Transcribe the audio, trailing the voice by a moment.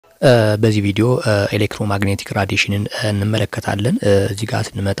በዚህ ቪዲዮ ኤሌክትሮማግኔቲክ ራዲዬሽንን እንመለከታለን። እዚህ ጋር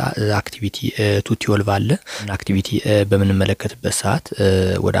ስንመጣ አክቲቪቲ 212 አለ። አክቲቪቲ በምንመለከትበት ሰዓት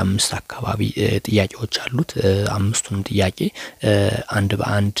ወደ 5 አካባቢ ጥያቄዎች አሉት። አምስቱንም ጥያቄ አንድ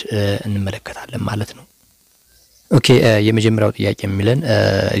በአንድ እንመለከታለን ማለት ነው። ኦኬ የመጀመሪያው ጥያቄ የሚለን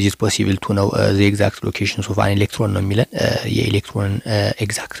is it possible to know the exact locations of an electron ነው የሚለን የኤሌክትሮን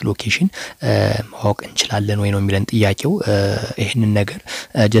ኤግዛክት ሎኬሽን ማወቅ እንችላለን ወይ ነው የሚለን ጥያቄው። ይሄንን ነገር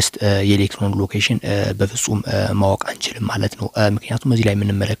ጀስት የኤሌክትሮን ሎኬሽን በፍጹም ማወቅ አንችልም ማለት ነው። ምክንያቱም እዚህ ላይ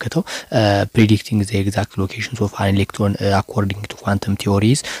የምንመለከተው predicting the exact locations of an electron according to quantum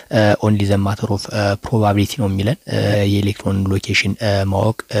theories only the matter of probability ነው የሚለን የኤሌክትሮን ሎኬሽን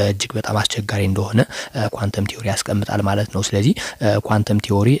ማወቅ እጅግ በጣም አስቸጋሪ እንደሆነ ኳንተም ቲዮሪ ያስቀምጣል ማለት ነው። ስለዚህ ኳንተም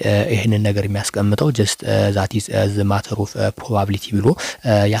ቲዮሪ ይሄንን ነገር የሚያስቀምጠው ጀስት that is the matter of probability ብሎ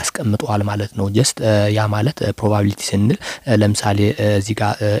ያስቀምጣል ማለት ነው። ጀስት ያ ማለት probability ስንል ለምሳሌ እዚህ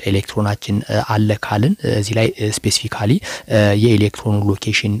ጋር ኤሌክትሮናችን አለ ካልን እዚህ ላይ ስፔሲፊካሊ የኤሌክትሮን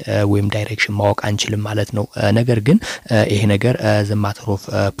ሎኬሽን ወይም ዳይሬክሽን ማወቅ አንችልም ማለት ነው። ነገር ግን ይሄ ነገር the matter of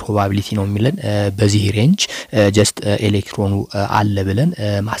probability ነው የሚለን በዚህ ሬንጅ ጀስት ኤሌክትሮኑ አለ ብለን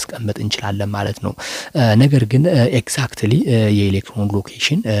ማስቀመጥ እንችላለን ማለት ነው። ነገር ግን ኤግዛክትሊ የኤሌክትሮን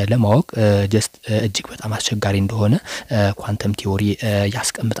ሎኬሽን ለማወቅ ጀስት እጅግ በጣም አስቸጋሪ እንደሆነ ኳንተም ቲዮሪ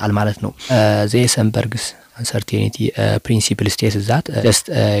ያስቀምጣል ማለት ነው። ዘኤሰንበርግስ uncertainty principle states that just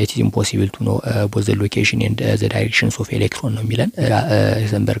it is impossible to know both the location and the directions of electron ነው የሚለን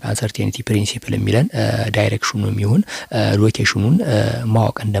የዘንበርግ uncertainty principle የሚለን ዳይሬክሽኑ የሚሆን ሎኬሽኑን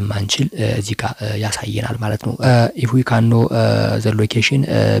ማወቅ እንደማንችል እዚህ ጋር ያሳየናል ማለት ነው። if we can know the location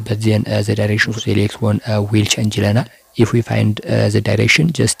but then the directions of the electron will change ይለናል። if we find the direction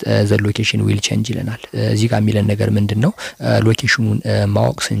just the location will change ይለናል። እዚህ ጋር የሚለን ነገር ምንድነው ሎኬሽኑን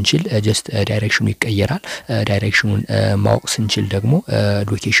ማወቅ ስንችል just ዳይሬክሽኑ ይቀየራል። ዳይሬክሽኑን ማወቅ ስንችል ደግሞ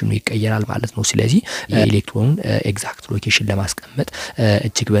ሎኬሽኑ ይቀየራል ማለት ነው። ስለዚህ የኤሌክትሮኑን ኤግዛክት ሎኬሽን ለማስቀመጥ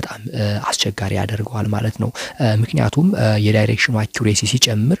እጅግ በጣም አስቸጋሪ ያደርገዋል ማለት ነው። ምክንያቱም የዳይሬክሽኑ አኩሬሲ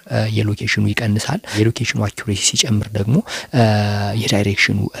ሲጨምር የሎኬሽኑ ይቀንሳል። የሎኬሽኑ አኩሬሲ ሲጨምር ደግሞ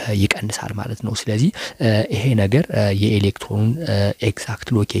የዳይሬክሽኑ ይቀንሳል ማለት ነው። ስለዚህ ይሄ ነገር የኤሌክትሮን ኤግዛክት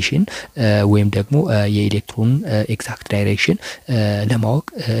ሎኬሽን ወይም ደግሞ የኤሌክትሮን ኤግዛክት ዳይሬክሽን ለማወቅ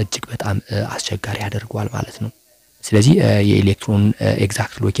እጅግ በጣም አስቸጋሪ ያደርገዋል ማለት ነው። ስለዚህ የኤሌክትሮን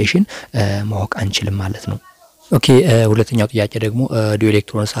ኤግዛክት ሎኬሽን ማወቅ አንችልም ማለት ነው። ኦኬ ሁለተኛው ጥያቄ ደግሞ do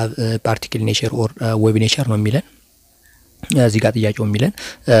electrons have particle nature or wave nature ነው የሚለን እዚህ ጋር ጥያቄው የሚለን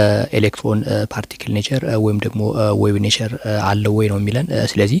ኤሌክትሮን ፓርቲክል ኔቸር ወይም ደግሞ ዌቭ ኔቸር አለው ወይ ነው የሚለን።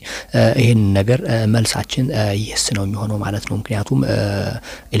 ስለዚህ ይሄን ነገር መልሳችን yes ነው የሚሆነው ማለት ነው። ምክንያቱም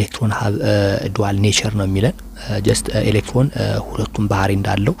ኤሌክትሮን have dual nature ነው የሚለን just ኤሌክትሮን ሁለቱም ባህሪ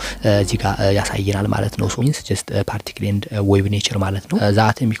እንዳለው እዚህ ጋር ያሳየናል ማለት ነው። so means just particle and wave nature ማለት ነው። the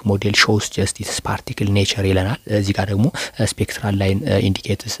atomic model shows just its particle nature ይለናል። እዚህ ጋር ደግሞ spectral line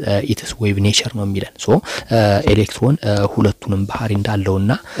indicates its wave nature ነው የሚለን። so ኤሌክትሮን ሁለቱንም ባህሪ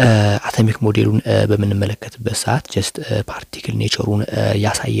እንዳለውና አቶሚክ ሞዴሉን በመንመለከትበት ሰዓት just ፓርቲክል ኔቸሩን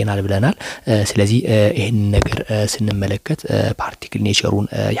ያሳየናል ብለናል። ስለዚህ ይሄን ነገር ስንመለከት ፓርቲክል ኔቸሩን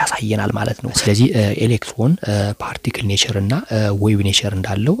ያሳየናል ማለት ነው። ስለዚህ ኤሌክትሮን ፓርቲክል ኔቸር እና ዌቭ ኔቸር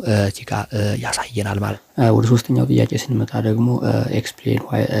እንዳለው እዚህ ጋር ያሳየናል ማለት ነው። ወደ ሶስተኛው ጥያቄ ስንመጣ ደግሞ explain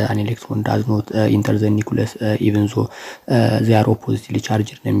why an electron does not enter the nucleus even though they are oppositely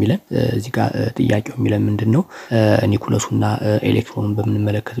charged ነው የሚለን። እዚህ ጋር ጥያቄው የሚለን ምንድነው ኒኩለሱና ኤሌክትሮኑን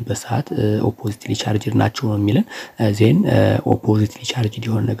በመንመለከትበት ሰዓት oppositely charged ናቸው ነው የሚለን። ዜን oppositely charged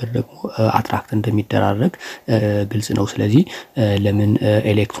የሆነ ነገር ደግሞ አትራክት እንደሚደራረግ ግልጽ ነው። ስለዚህ ለምን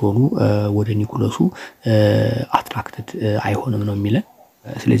ኤሌክትሮኑ ወደ ኒኩለሱ አትራክትድ አይሆንም ነው የሚለን።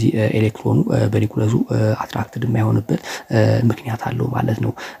 ስለዚህ ኤሌክትሮኑ በኒኩለሱ አትራክትድ የማይሆንበት ምክንያት አለው ማለት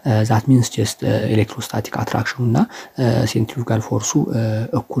ነው። that means just ኤሌክትሮስታቲክ አትራክሽኑ እና ሴንትሪፉጋል ፎርሱ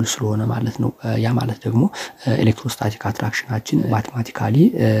እኩል ስለሆነ ማለት ነው። ያ ማለት ደግሞ ኤሌክትሮስታቲክ አትራክሽናችን ማቴማቲካሊ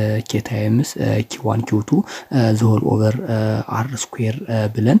k times q1 q2 the whole over r square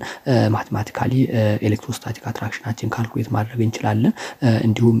ብለን ማቴማቲካሊ ኤሌክትሮስታቲክ አትራክሽናችን ካልኩሌት ማድረግ እንችላለን።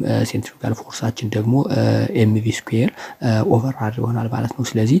 እንዲሁም ሴንትሪፉጋል ፎርሳችን ደግሞ mv square over r ይሆናል ማለት ነው።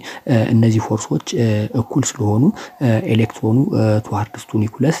 ስለዚህ እነዚህ ፎርሶች እኩል ስለሆኑ ኤሌክትሮኑ towards to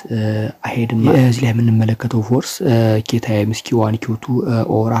nucleus አይሄድም። እዚህ ላይ የምንመለከተው ፎርስ k times q1 q2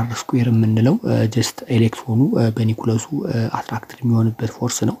 over r square የምንለው just ኤሌክትሮኑ በኒኩለሱ አትራክትድ የሚሆንበት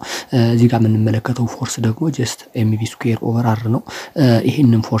ፎርስ ነው። እዚህ ጋር የምንመለከተው ፎርስ ደግሞ just mv square over r ነው።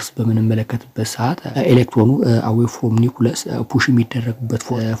 ይሄንን ፎርስ በመንመለከትበት ሰዓት ኤሌክትሮኑ away from nucleus ፑሽ የሚደረግበት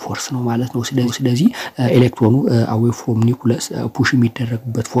ፎርስ ነው ማለት ነው። ስለዚህ ኤሌክትሮኑ away from nucleus ፑሽ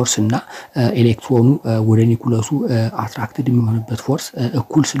የሚደረግበት ፎርስ እና ኤሌክትሮኑ ወደ ኒኩለሱ አትራክትድ የሚሆንበት ፎርስ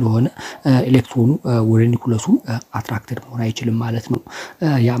እኩል ስለሆነ ኤሌክትሮኑ ወደ ኒኩለሱ አትራክትድ መሆን አይችልም ማለት ነው።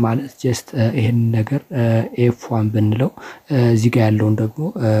 ያ ማለት ጀስት ይሄን ነገር F1 ብንለው እዚህ ጋር ያለውን ደግሞ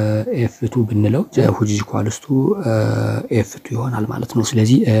F2 ብንለው which is equals to F2 ይሆናል ማለት ነው።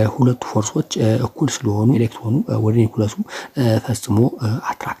 ስለዚህ ሁለቱ ፎርሶች እኩል ስለሆኑ ኤሌክትሮኑ ወደ ኒኩለሱ ፈጽሞ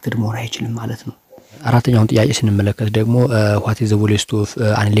አትራክትድ መሆን አይችልም ማለት ነው። አራተኛውን ጥያቄ ስንመለከት ደግሞ what is the velocity of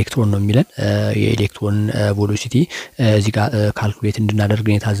an electron ነው የሚለን የኤሌክትሮን ቬሎሲቲ እዚህ ጋር ካልኩሌት እንድናደርግ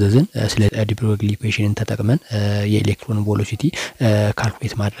ነው የታዘዝን። ስለ ዲ ብሮግሊ ኢኩዌሽንን ተጠቅመን የኤሌክትሮን ቬሎሲቲ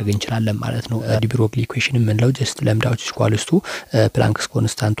ካልኩሌት ማድረግ እንችላለን ማለት ነው። ዲ ብሮግሊ ኢኩዌሽን የምንለው ጀስት ለምዳዎች ኢኳልስ ቱ ፕላንክስ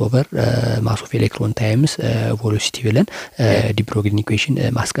ኮንስታንት ኦቨር ማስ ኦፍ ኤሌክትሮን ታይምስ ቬሎሲቲ ብለን ዲ ብሮግሊ ኢኩዌሽን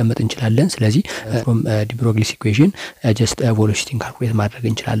ማስቀመጥ እንችላለን። ስለዚህ ፍሮም ዲ ብሮግሊ ኢኩዌሽን ጀስት ቬሎሲቲን ካልኩሌት ማድረግ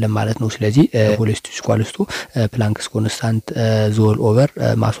እንችላለን ማለት ነው። ስለዚህ ቬሎሲቲ equals to Planck's constant all over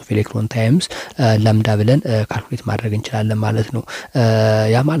mass of electron times lambda ብለን ካልኩሌት ማድረግ እንችላለን ማለት ነው።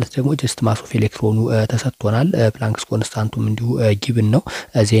 ያ ማለት ደግሞ ጀስት ማስ ኦፍ ኤሌክትሮኑ ተሰጥቶናል። ፕላንክስ ኮንስታንቱም እንዲሁ ጊቭን ነው።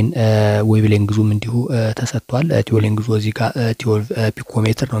 ዜን ዌቭ ሌንግዙም እንዲሁ ተሰጥቷል። ቲዮ ሌንግዙ እዚህ ጋር 12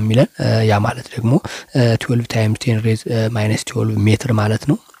 ፒኮሜትር ነው የሚለን። ያ ማለት ደግሞ 12 times 10 raised minus 12 ሜትር ማለት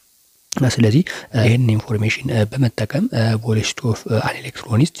ነው። ስለዚህ ይሄን ኢንፎርሜሽን በመጠቀም ቬሎሲቲ ኦፍ አን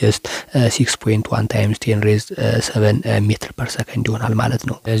ኤሌክትሮን ኢዝ ጀስት 6.1 times 10 raised 7 ሜትር ፐር ሰከንድ ይሆናል ማለት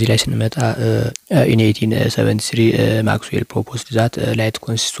ነው። እዚህ ላይ ስንመጣ in 1873 ማክስዌል ፕሮፖዝድ ዛት ላይት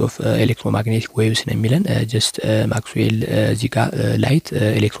ኮንሲስት ኦፍ ኤሌክትሮማግኔቲክ ዌቭስ ነው የሚለን። ጀስት ማክስዌል እዚህ ጋር ላይት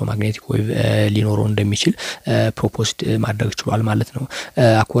ኤሌክትሮማግኔቲክ ዌቭ ሊኖረው እንደሚችል ፕሮፖዝድ ማድረግ ችሏል ማለት ነው።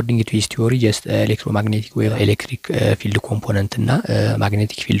 አኮርዲንግ ቱ ሂስ ቲዮሪ ጀስት ኤሌክትሮማግኔቲክ ዌቭ ኤሌክትሪክ ፊልድ ኮምፖነንት እና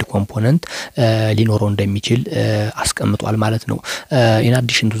ማግኔቲክ ፊልድ ኮምፖነንት ሊኖረው እንደሚችል አስቀምጧል ማለት ነው። in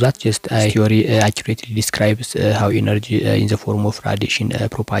addition to that just theory accurately describes how energy in the form of radiation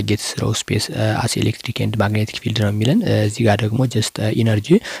propagates through space as electric and magnetic field ነው የሚለን። እዚህ ጋር ደግሞ just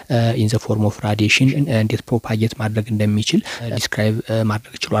energy in the form of radiation እንዴት ፕሮፓጌት ማድረግ እንደሚችል ዲስክራይብ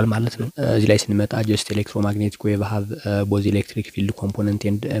ማድረግ ችሏል ማለት ነው። እዚህ ላይ ስንመጣ just electromagnetic wave have both electric field component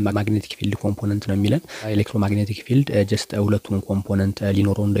and magnetic field component ነው የሚለን። electromagnetic field just ሁለቱንም ኮምፖነንት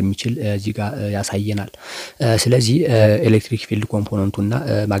ሊኖረው እንደሚችል እዚህ ጋር ያሳየናል። ስለዚህ ኤሌክትሪክ ፊልድ ኮምፖነንቱና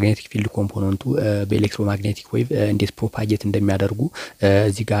ማግኔቲክ ፊልድ ኮምፖነንቱ በኤሌክትሮማግኔቲክ ዌቭ እንዴት ፕሮፓጌት እንደሚያደርጉ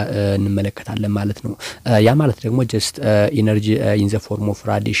እዚህ ጋር እንመለከታለን ማለት ነው። ያ ማለት ደግሞ ጀስት ኢነርጂ ኢን ዘ ፎርም ኦፍ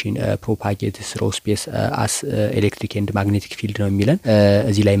ራዲዬሽን ፕሮፓጌትስ ስሩ ስፔስ አስ ኤሌክትሪክ ኤንድ ማግኔቲክ ፊልድ ነው የሚለን።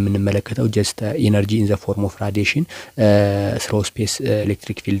 እዚህ ላይ የምንመለከተው ጀስት ኢነርጂ ኢን ዘ ፎርም ኦፍ ራዲዬሽን ስሩ ስፔስ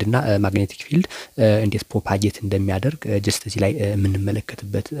ኤሌክትሪክ ፊልድ እና ማግኔቲክ ፊልድ እንዴት ፕሮፓጌት እንደሚያደርግ ጀስት እዚህ ላይ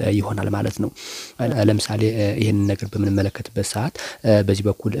የምንመለከትበት ይሆናል ማለት ነው። ለምሳሌ ይሄንን ነገር በምንመለከትበት ሰዓት በዚህ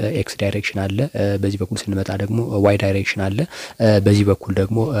በኩል ኤክስ ዳይሬክሽን አለ፣ በዚህ በኩል ስንመጣ ደግሞ ዋይ ዳይሬክሽን አለ፣ በዚህ በኩል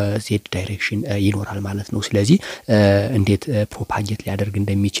ደግሞ ዜድ ዳይሬክሽን ይኖራል ማለት ነው። ስለዚህ እንዴት ፕሮፓጌት ሊያደርግ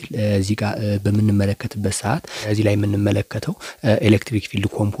እንደሚችል እዚህ ጋር በምንመለከትበት ሰዓት እዚህ ላይ የምንመለከተው ኤሌክትሪክ ፊልድ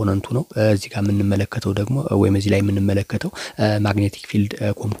ኮምፖነንቱ ነው። እዚህ ጋር የምንመለከተው ደግሞ ወይም እዚህ ላይ የምንመለከተው ማግኔቲክ ፊልድ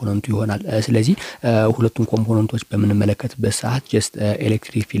ኮምፖነንቱ ይሆናል። ስለዚህ ሁለቱም ኮምፖነንቶች በምንመለከትበት ሰዓት ጀስት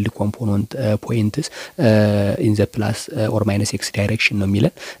ኤሌክትሪክ ፊልድ ኮምፖነንት ፖይንትስ ኢን ዘ ፕላስ ኦር ማይነስ ኤክስ ዳይሬክሽን ነው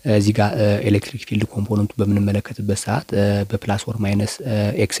የሚለን። እዚህ ጋር ኤሌክትሪክ ፊልድ ኮምፖነንቱ በምንመለከትበት ሰዓት በፕላስ ኦር ማይነስ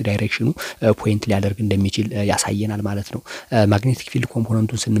ኤክስ ዳይሬክሽኑ ፖይንት ሊያደርግ እንደሚችል ያሳየናል ማለት ነው። ማግኔቲክ ፊልድ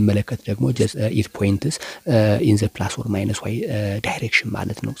ኮምፖነንቱን ስንመለከት ደግሞ ጀስት ኢት ፖይንትስ ኢን ዘ ፕላስ ኦር ማይነስ ዋይ ዳይሬክሽን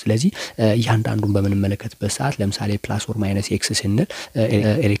ማለት ነው። ስለዚህ እያንዳንዱን በምንመለከትበት ሰዓት ለምሳሌ ፕላስ ኦር ማይነስ ኤክስ ስንል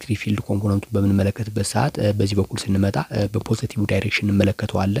ኤሌክትሪክ ፊልድ ኮምፖነንቱን በምንመለከትበት ሰዓት በዚህ በኩል ስንመጣ በፖዚቲቭ ዳይሬክሽን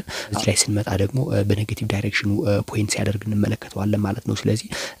እንመለከተዋለን። እዚህ ላይ ስንመጣ ደግሞ በኔጌቲቭ ዳይሬክሽኑ ፖይንት ሲያደርግ እንመለከተዋለን ማለት ነው። ስለዚህ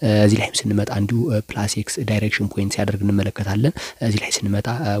እዚህ ላይም ስንመጣ እንዲሁ ፕላስ ኤክስ ዳይሬክሽን ፖይንት ሲያደርግ እንመለከታለን። እዚህ ላይ ስንመጣ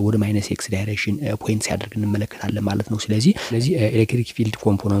ወደ ማይነስ ኤክስ ዳይሬክሽን ፖይንት ሲያደርግ እንመለከታለን ማለት ነው። ስለዚህ ኤሌክትሪክ ፊልድ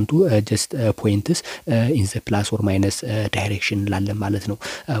ኮምፖነንቱ ጀስት ፖይንትስ ኢን ዘ ፕላስ ኦር ማይነስ ዳይሬክሽን እንላለን ማለት ነው።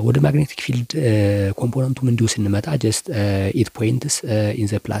 ወደ ማግኔቲክ ፊልድ ኮምፖነንቱም እንዲሁ ስንመጣ ጀስት ኢት ፖይንትስ ኢን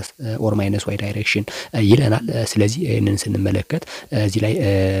ዘ ፕላስ ኦር ማይነስ ዋይ ዳይሬክሽን ይለናል። ስለዚህ ይህንን ስንመለከት እዚህ ላይ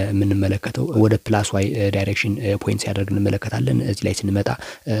የምንመለከተው ወደ ፕላስ ዋይ ዳይሬክሽን ፖይንት ሲያደርግ እንመለከታለን። እዚህ ላይ ስንመጣ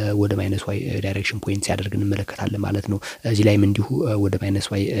ወደ ማይነስ ዋይ ዳይሬክሽን ፖይንት ሲያደርግ እንመለከታለን ማለት ነው። እዚህ ላይም እንዲሁ ወደ ማይነስ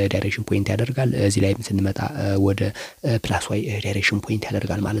ዋይ ዳይሬክሽን ፖይንት ያደርጋል። እዚህ ላይም ስንመጣ ወደ ፕላስ ዋይ ዳይሬክሽን ፖይንት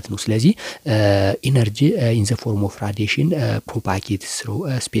ያደርጋል ማለት ነው። ስለዚህ ኢነርጂ ኢን ዘ ፎርም ኦፍ ራዲዬሽን ፕሮፓጌትስ ስሩ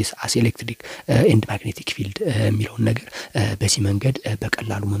ስፔስ አስ ኤሌክትሪክ ኤንድ ማግኔቲክ ፊልድ የሚለውን ነገር በዚህ መንገድ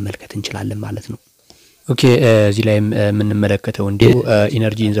በቀላሉ መመልከት እንችላለን ማለት ነው። ኦኬ እዚህ ላይም የምንመለከተው እንዲሁ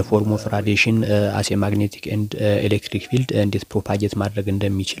ኢነርጂ ኢን ዘ ፎርም ኦፍ ራዲዬሽን አስ ኤ ማግኔቲክ ኤንድ ኤሌክትሪክ ፊልድ እንዴት ፕሮፓጌት ማድረግ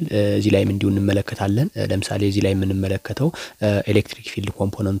እንደሚችል እዚህ ላይም እንዲሁ እንመለከታለን። ለምሳሌ እዚህ ላይ የምንመለከተው ኤሌክትሪክ ፊልድ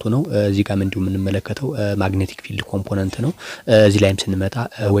ኮምፖነንቱ ነው። እዚህ ጋርም እንዲሁ የምንመለከተው ማግኔቲክ ፊልድ ኮምፖነንት ነው። እዚህ ላይም ስንመጣ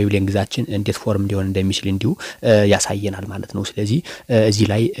ዌቭ ሌንግዛችን እንዴት ፎርም ሊሆን እንደሚችል እንዲሁ ያሳየናል ማለት ነው። ስለዚህ እዚህ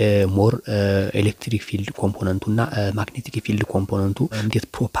ላይ ሞር ኤሌክትሪክ ፊልድ ኮምፖነንቱና ማግኔቲክ ፊልድ ኮምፖነንቱ እንዴት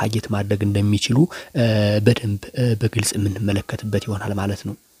ፕሮፓጌት ማድረግ እንደሚችሉ በደንብ በግልጽ የምንመለከትበት ይሆናል ማለት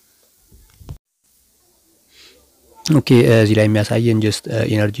ነው። ኦኬ እዚህ ላይ የሚያሳየን ጀስት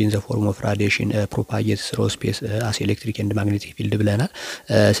ኢነርጂ ኢን ዘ ፎርም ኦፍ ራዲዬሽን ፕሮፓጌት ስሩ ስፔስ አስ ኤሌክትሪክ ኤንድ ማግኔቲክ ፊልድ ብለናል።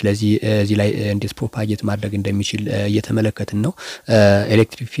 ስለዚህ እዚህ ላይ እንዴት ፕሮፓጌት ማድረግ እንደሚችል እየተመለከትን ነው።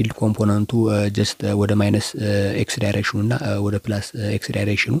 ኤሌክትሪክ ፊልድ ኮምፖነንቱ ጀስት ወደ ማይነስ ኤክስ ዳይሬክሽኑ እና ወደ ፕላስ ኤክስ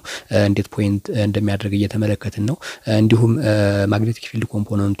ዳይሬክሽኑ እንዴት ፖይንት እንደሚያደርግ እየተመለከትን ነው። እንዲሁም ማግኔቲክ ፊልድ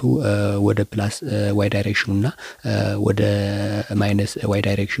ኮምፖነንቱ ወደ ፕላስ ዋይ ዳይሬክሽኑ እና ወደ ማይነስ ዋይ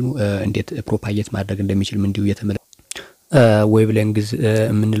ዳይሬክሽኑ እንዴት ፕሮፓጌት ማድረግ እንደሚችል እንዲሁ እየተመለከትን ዌቭ ሌንግዝ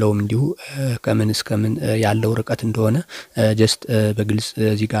የምንለውም እንዲሁ ከምን እስከ ምን ያለው ርቀት እንደሆነ ጀስት በግልጽ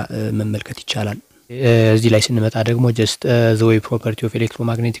እዚህ ጋር መመልከት ይቻላል። እዚህ ላይ ስንመጣ ደግሞ ጀስት ዘ ዌቭ ፕሮፐርቲ ኦፍ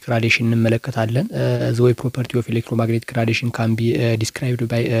ኤሌክትሮማግኔቲክ ራዲዬሽን እንመለከታለን። ዘ ዌቭ ፕሮፐርቲ ኦፍ ኤሌክትሮማግኔቲክ ራዲዬሽን ካን ቢ ዲስክራይብድ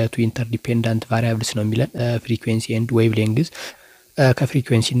ባይ ቱ ኢንተርዲፔንደንት ቫሪያብልስ ነው የሚለን ፍሪኩዌንሲ ኤንድ ዌቭ ሌንግዝ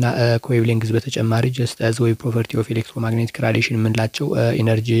ከፍሪኩዌንሲ እና ከዌቭ ሌንግዝ በተጨማሪ ጀስት ዘ ዌቭ ፕሮፐርቲ ኦፍ ኤሌክትሮማግኔቲክ ራዲዬሽን የምንላቸው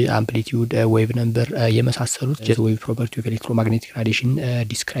ኢነርጂ፣ አምፕሊቲዩድ፣ ዌቭ ነምበር የመሳሰሉት ጀስት ዌቭ ፕሮፐርቲ ኦፍ ኤሌክትሮማግኔቲክ ራዲዬሽን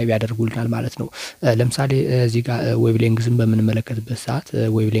ዲስክራይብ ያደርጉልናል ማለት ነው። ለምሳሌ እዚህ ጋር ዌቭ ሌንግዝን በምንመለከትበት ሰዓት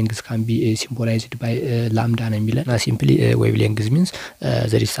ዌቭ ሌንግዝ ካን ቢ ሲምቦላይዝድ ባይ ላምዳ ነው የሚለን። ሲምፕሊ ዌቭ ሌንግዝ ሚንስ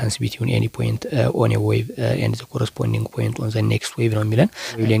ዘ ዲስታንስ ቢትዊን ኤኒ ፖይንት ኦን ኤ ዌቭ ኤንድ ዘ ኮረስፖንዲንግ ፖይንት ኦን ዘ ኔክስት ዌቭ ነው የሚለን።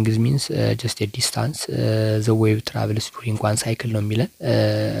 ዌቭ ሌንግዝ ሚንስ ጀስት ኤ ዲስታንስ ዘ ዌቭ ትራቭልስ ዱሪንግ ዋን ሳይክል ነው የሚለን።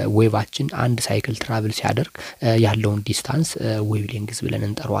 ዌቫችን አንድ ሳይክል ትራቭል ሲያደርግ ያለውን ዲስታንስ ዌቭ ሌንግዝ ብለን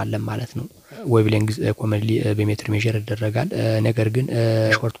እንጠራዋለን ማለት ነው። ዌቭ ሌንግዝ ኮመንሊ በሜትር ሜዥር ይደረጋል። ነገር ግን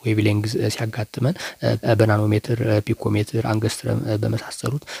ሾርት ዌቭ ሌንግዝ ሲያጋጥመን በናኖሜትር፣ ፒኮሜትር፣ አንገስትረም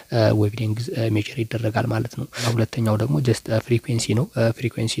በመሳሰሉት ዌቭ ሌንግዝ ሜዥር ይደረጋል ማለት ነው። ሁለተኛው ደግሞ ጀስት ፍሪኩዌንሲ ነው።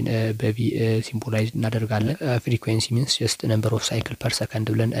 ፍሪኩዌንሲን በቪ ሲምቦላይዝ እናደርጋለን። ፍሪኩዌንሲ ሚንስ ጀስት ነምበር ኦፍ ሳይክል ፐር ሰከንድ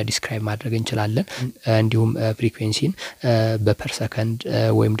ብለን ዲስክራይብ ማድረግ እንችላለን። እንዲሁም ፍሪኩዌንሲን በፐር ሰከንድ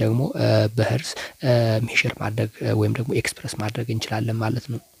ወይም ደግሞ በሄርዝ ሜዥር ማድረግ ወይም ደግሞ ኤክስፕረስ ማድረግ እንችላለን ማለት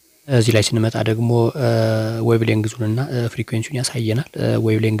ነው። እዚህ ላይ ስንመጣ ደግሞ ዌቭ ሌንግዙንና ፍሪኩዌንሲውን ያሳየናል።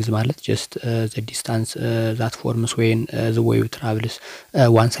 ዌቭ ሌንግዝ ማለት ጀስት ዘ ዲስታንስ ዛት ፎርምስ ዌን ዘ ዌቭ ትራቭልስ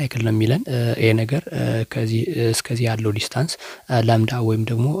ዋን ሳይክል ነው የሚለን። ይሄ ነገር ከዚህ እስከዚህ ያለው ዲስታንስ ላምዳ ወይም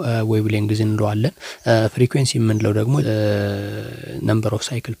ደግሞ ዌቭ ሌንግዝ እንለዋለን። ፍሪኩዌንሲ የምንለው ደግሞ ነምበር ኦፍ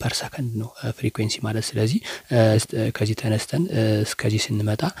ሳይክል ፐር ሰከንድ ነው ፍሪኩዌንሲ ማለት። ስለዚህ ከዚህ ተነስተን እስከዚህ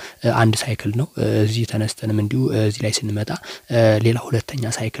ስንመጣ አንድ ሳይክል ነው። እዚህ ተነስተንም እንዲሁ እዚህ ላይ ስንመጣ ሌላ ሁለተኛ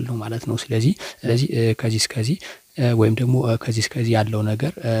ሳይክል ነው ማለት ነው። ስለዚህ ከዚህ እስከዚህ ወይም ደግሞ ከዚህ እስከዚህ ያለው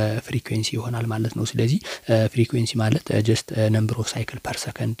ነገር ፍሪኩዌንሲ ይሆናል ማለት ነው። ስለዚህ ፍሪኩዌንሲ ማለት ጀስት ነምበር ኦፍ ሳይክል ፐር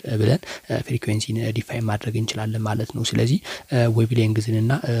ሰከንድ ብለን ፍሪኩዌንሲን ዲፋይን ማድረግ እንችላለን ማለት ነው። ስለዚህ ዌቭ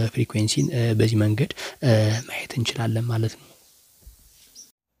ሌንግዝንና ፍሪኩዌንሲን በዚህ መንገድ ማየት እንችላለን ማለት ነው።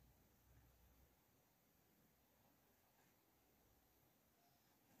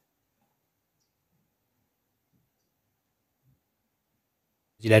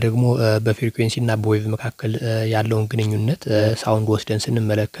 እዚህ ላይ ደግሞ በፍሪኩዌንሲ እና በዌቭ መካከል ያለውን ግንኙነት ሳውንድ ወስደን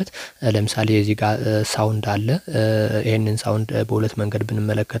ስንመለከት ለምሳሌ እዚህ ጋር ሳውንድ አለ። ይሄንን ሳውንድ በሁለት መንገድ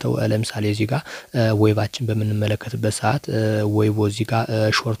ብንመለከተው ለምሳሌ እዚህ ጋር ዌቫችን በምንመለከትበት ሰዓት ዌቭ እዚህ ጋር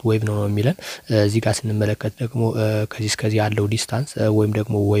ሾርት ዌቭ ነው የሚለን። እዚህ ጋር ስንመለከት ደግሞ ከዚህ እስከዚህ ያለው ዲስታንስ ወይም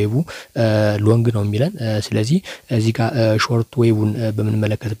ደግሞ ዌቭ ሎንግ ነው የሚለን። ስለዚህ እዚህ ጋር ሾርት ዌቭን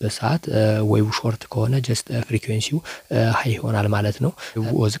በምንመለከትበት ሰዓት ዌቭ ሾርት ከሆነ ጀስት ፍሪኩዌንሲው ሃይ ይሆናል ማለት ነው።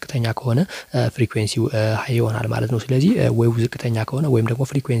 ዝቅተኛ ከሆነ ፍሪኩዌንሲው ሃይ ይሆናል ማለት ነው። ስለዚህ ዌቭ ዝቅተኛ ከሆነ ወይም ደግሞ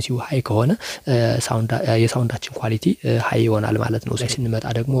ፍሪኩዌንሲው ሃይ ከሆነ የሳውንዳችን ኳሊቲ ሃይ ይሆናል ማለት ነው። ስንመጣ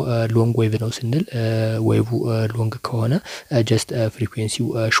ደግሞ ሎንግ ዌቭ ነው ስንል ዌቭ ሎንግ ከሆነ ጀስት ፍሪኩዌንሲው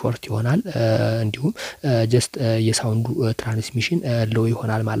ሾርት ይሆናል። እንዲሁም ጀስት የሳውንዱ ትራንስሚሽን ሎው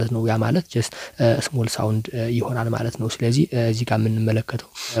ይሆናል ማለት ነው። ያ ማለት ጀስት ስሞል ሳውንድ ይሆናል ማለት ነው። ስለዚህ እዚህ ጋር የምንመለከተው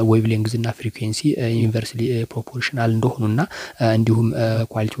ዌቭ ሌንግዝ እና ፍሪኩዌንሲ ኢንቨርስሊ ፕሮፖርሽናል እንደሆኑና እንዲሁም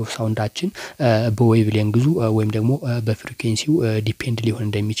ኳሊቲ ኦፍ ሳውንዳችን በዌቭ ሌንግዙ ወይም ደግሞ በፍሪኩዌንሲው ዲፔንድ ሊሆን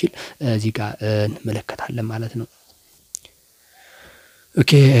እንደሚችል እዚህ ጋር እንመለከታለን ማለት ነው።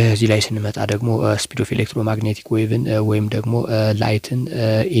 ኦኬ እዚህ ላይ ስንመጣ ደግሞ ስፒድ ኦፍ ኤሌክትሮማግኔቲክ ዌቭን ወይም ደግሞ ላይትን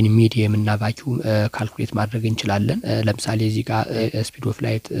ኢን ሚዲየም እና ቫኪዩም ካልኩሌት ማድረግ እንችላለን። ለምሳሌ እዚህ ጋር ስፒድ ኦፍ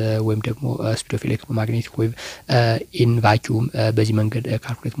ላይት ወይም ደግሞ ስፒድ ኦፍ ኤሌክትሮማግኔቲክ ዌቭ ኢን ቫኪዩም በዚህ መንገድ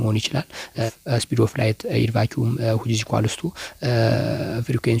ካልኩሌት መሆን ይችላል። ስፒድ ኦፍ ላይት ኢን ቫኪዩም which is equals to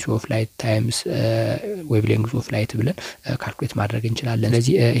frequency of light times wavelength of light ብለን ካልኩሌት ማድረግ እንችላለን።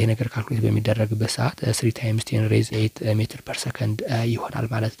 ስለዚህ ይሄ ነገር ካልኩሌት በሚደረግበት ሰዓት 3 times 10 raise 8 ሜትር ፐር ሰከንድ ይሆናል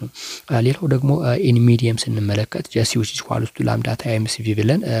ማለት ነው። ሌላው ደግሞ ኢን ሚዲየም ስንመለከት ጀስት which is equals to ላምዳ ታይምስ ቪ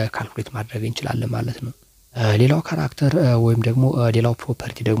ብለን ካልኩሌት ማድረግ እንችላለን ማለት ነው። ሌላው ካራክተር ወይም ደግሞ ሌላው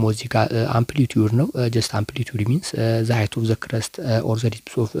ፕሮፐርቲ ደግሞ እዚህ ጋር አምፕሊቲዩድ ነው። ጀስት አምፕሊቲዩድ ሚንስ ዘ ሃይት ኦፍ ዘ ክረስት ኦር ዘ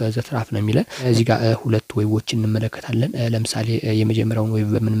ዲፕስ ኦፍ ዘ ትራፍ ነው የሚለን። እዚህ ጋር ሁለት ዌቮችን እንመለከታለን። ለምሳሌ የመጀመሪያውን ዌቭ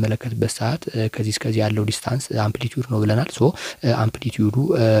በምንመለከትበት ሰዓት ከዚህ እስከዚህ ያለው ዲስታንስ አምፕሊቲዩድ ነው ብለናል። ሶ አምፕሊቲዩዱ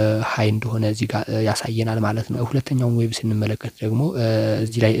ሃይ እንደሆነ እዚህ ጋር ያሳየናል ማለት ነው። ሁለተኛውን ዌቭ ስንመለከት ደግሞ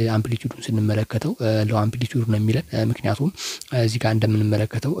እዚህ ላይ አምፕሊቲዩዱን ስንመለከተው ለው አምፕሊቲዩድ ነው የሚለን። ምክንያቱም እዚህ ጋር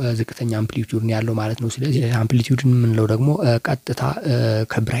እንደምንመለከተው ዝቅተኛ አምፕሊቲዩድ ነው ያለው ማለት ነው። ስለዚህ አምፕሊቲዩድን የምንለው ደግሞ ቀጥታ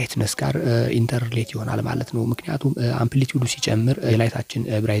ከብራይትነስ ጋር ኢንተርሌት ይሆናል ማለት ነው። ምክንያቱም አምፕሊቲዩዱ ሲጨምር የላይታችን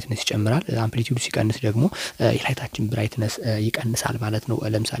ብራይትነስ ይጨምራል፣ አምፕሊቲዩዱ ሲቀንስ ደግሞ የላይታችን ብራይትነስ ይቀንሳል ማለት ነው።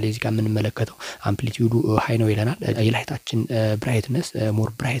 ለምሳሌ እዚህ ጋር የምንመለከተው አምፕሊቲዩዱ ሃይ ነው ይለናል፣ የላይታችን ብራይትነስ ሞር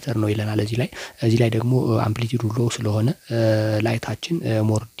ብራይተር ነው ይለናል። እዚህ ላይ ደግሞ አምፕሊቲዩዱ ሎ ስለሆነ ላይታችን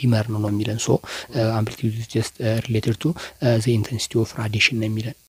ሞር ዲመር ነው የሚለን። ሶ አምፕሊቲዩድ ጀስት ሪሌትድ ቱ ዘ ኢንተንሲቲ ኦፍ ራዲዬሽን ነው የሚለን።